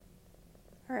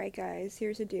Alright guys,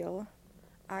 here's the deal.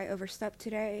 I overslept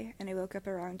today and I woke up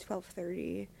around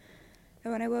 12:30.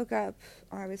 And when I woke up,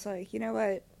 I was like, you know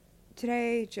what?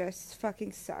 Today just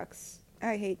fucking sucks.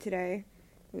 I hate today.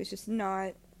 It was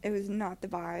not the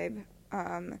vibe.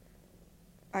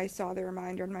 I saw the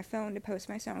reminder on my phone to post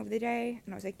my song of the day,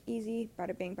 and I was like, easy,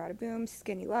 bada bing, bada boom,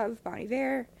 Skinny Love, Bon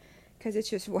Iver, because it's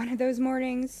just one of those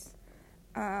mornings.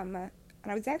 And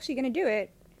I was actually going to do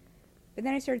it, but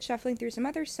then I started shuffling through some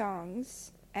other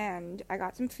songs, and I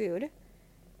got some food,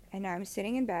 and now I'm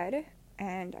sitting in bed,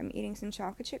 and I'm eating some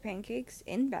chocolate chip pancakes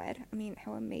in bed. I mean,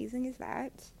 how amazing is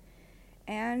that?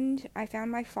 And I found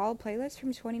my fall playlist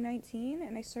from 2019,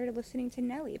 and I started listening to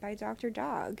Nellie by Dr.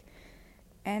 Dog.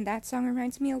 And that song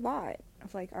reminds me a lot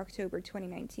of like October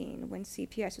 2019 when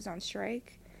CPS was on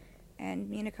strike, and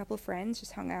me and a couple of friends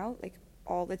just hung out like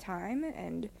all the time,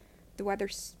 and the weather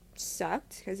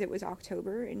sucked because it was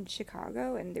October in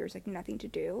Chicago and there was like nothing to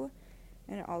do,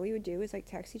 and all we would do was like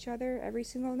text each other every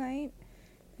single night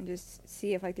and just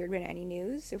see if like there'd been any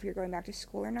news, if we were going back to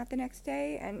school or not the next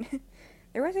day, and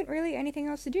there wasn't really anything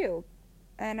else to do.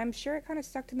 And I'm sure it kind of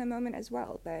sucked in the moment as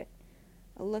well, but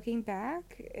looking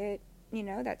back,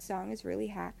 that song is really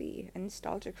happy and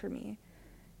nostalgic for me.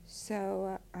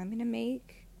 So I'm gonna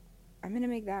make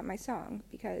that my song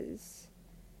because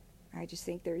I just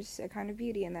think there's a kind of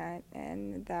beauty in that,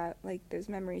 and that like those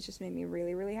memories just made me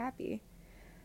really really happy.